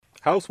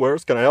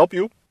Housewares, can I help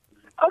you?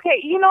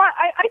 Okay, you know what?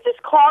 I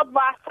just called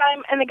last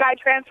time and the guy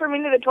transferred me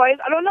to the toys.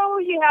 I don't know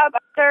who you have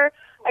out there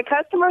a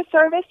customer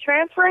service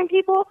transferring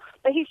people,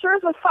 but he sure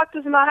as the fuck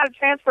doesn't know how to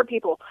transfer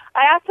people.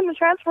 I asked him to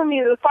transfer me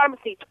to the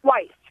pharmacy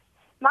twice.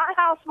 Not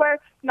houseware,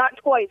 not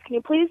toys. Can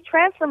you please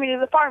transfer me to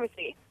the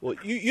pharmacy? Well,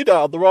 you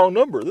dialed the wrong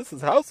number. This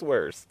is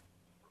Housewares.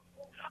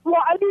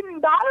 Well, I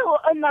didn't dial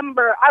a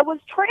number. I was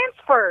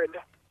transferred.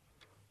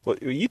 Well,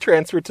 you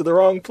transferred to the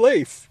wrong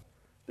place.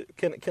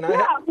 Can I?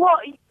 Yeah, well,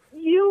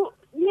 you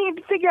need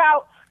to figure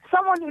out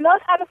someone who knows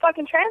how to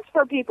fucking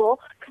transfer people,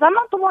 because I'm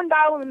not the one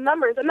dialing the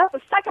numbers, and that's the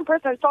second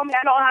person who told me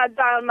I don't know how to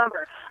dial a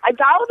number. I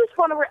dial this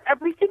phone number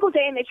every single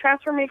day, and they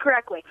transfer me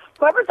correctly.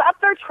 Whoever's up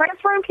there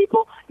transferring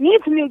people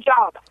needs a new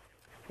job.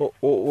 Well,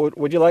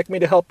 would you like me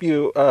to help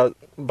you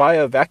buy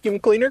a vacuum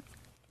cleaner?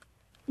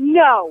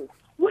 No.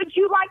 Would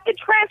you like to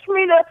transfer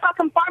me to the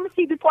fucking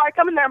pharmacy before I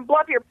come in there and blow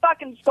up your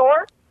fucking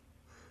store?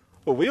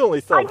 Well, we only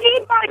sell... I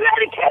need my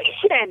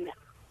medication!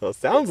 Well,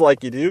 sounds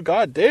like you do.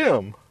 God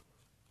damn.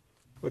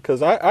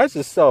 Because I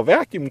just sell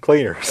vacuum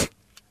cleaners.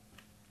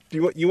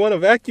 You want a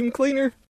vacuum cleaner?